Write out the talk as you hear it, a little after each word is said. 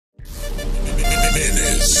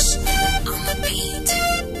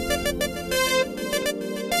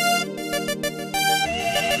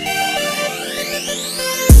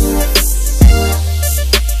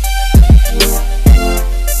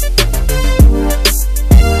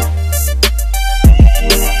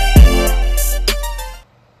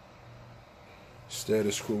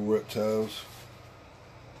Statusquoreptiles.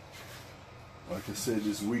 Like I said,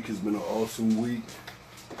 this week has been an awesome week.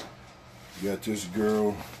 Got this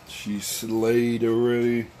girl, she's slayed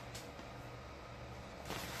already.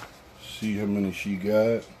 See how many she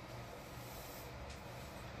got.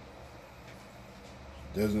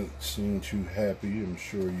 Doesn't seem too happy, I'm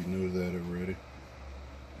sure you know that already.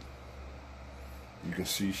 You can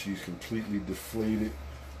see she's completely deflated.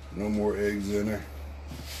 No more eggs in her.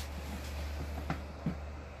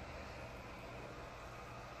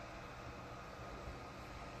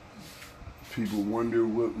 People wonder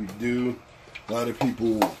what we do. A lot of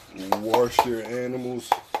people wash their animals.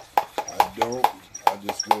 I don't. I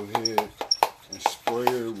just go ahead and spray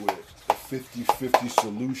her with a 50-50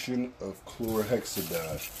 solution of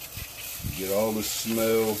chlorhexidine. Get all the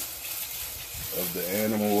smell of the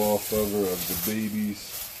animal off of her, of the babies,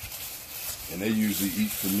 and they usually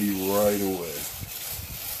eat for me right away.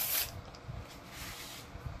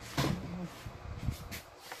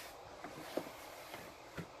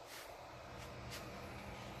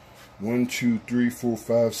 1, 2, 3, 4,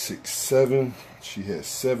 5, 6, 7. She has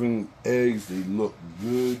 7 eggs. They look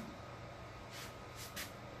good.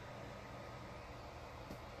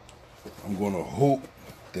 I'm going to hope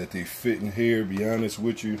that they fit in here. Be honest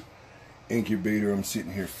with you. Incubator, I'm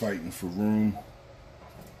sitting here fighting for room.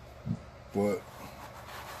 But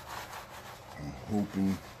I'm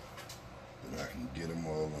hoping that I can get them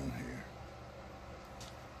all in here.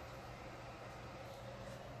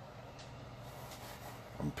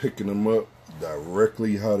 I'm picking them up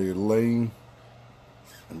directly how they're laying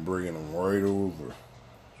and bringing them right over.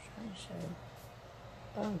 Trying to show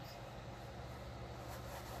both.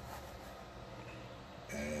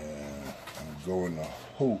 And I'm going to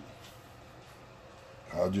hope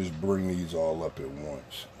I'll just bring these all up at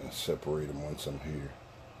once and separate them once I'm here.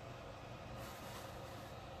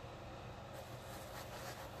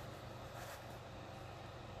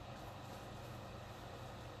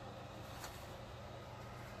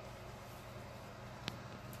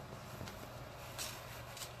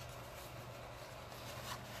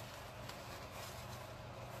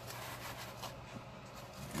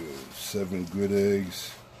 Good. 7 good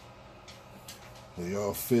eggs. They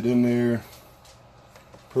all fit in there.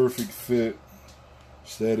 Perfect fit.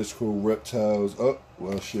 Statusquoreptiles. Oh,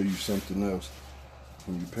 well, I'll show you something else.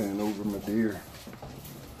 When you pan over, my dear.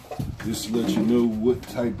 Just to let you know what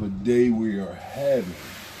type of day we are having.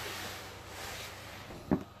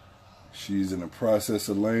 She's in the process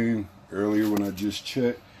of laying. Earlier when I just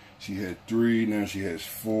checked, she had 3, now she has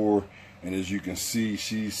 4. And as you can see,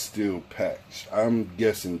 she's still packed. I'm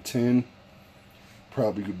guessing 10.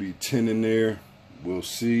 Probably could be 10 in there. We'll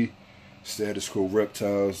see.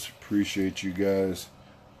 Statusquoreptiles. Appreciate you guys.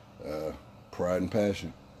 Pride and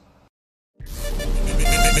passion.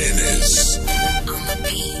 Menace on the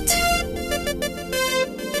beat.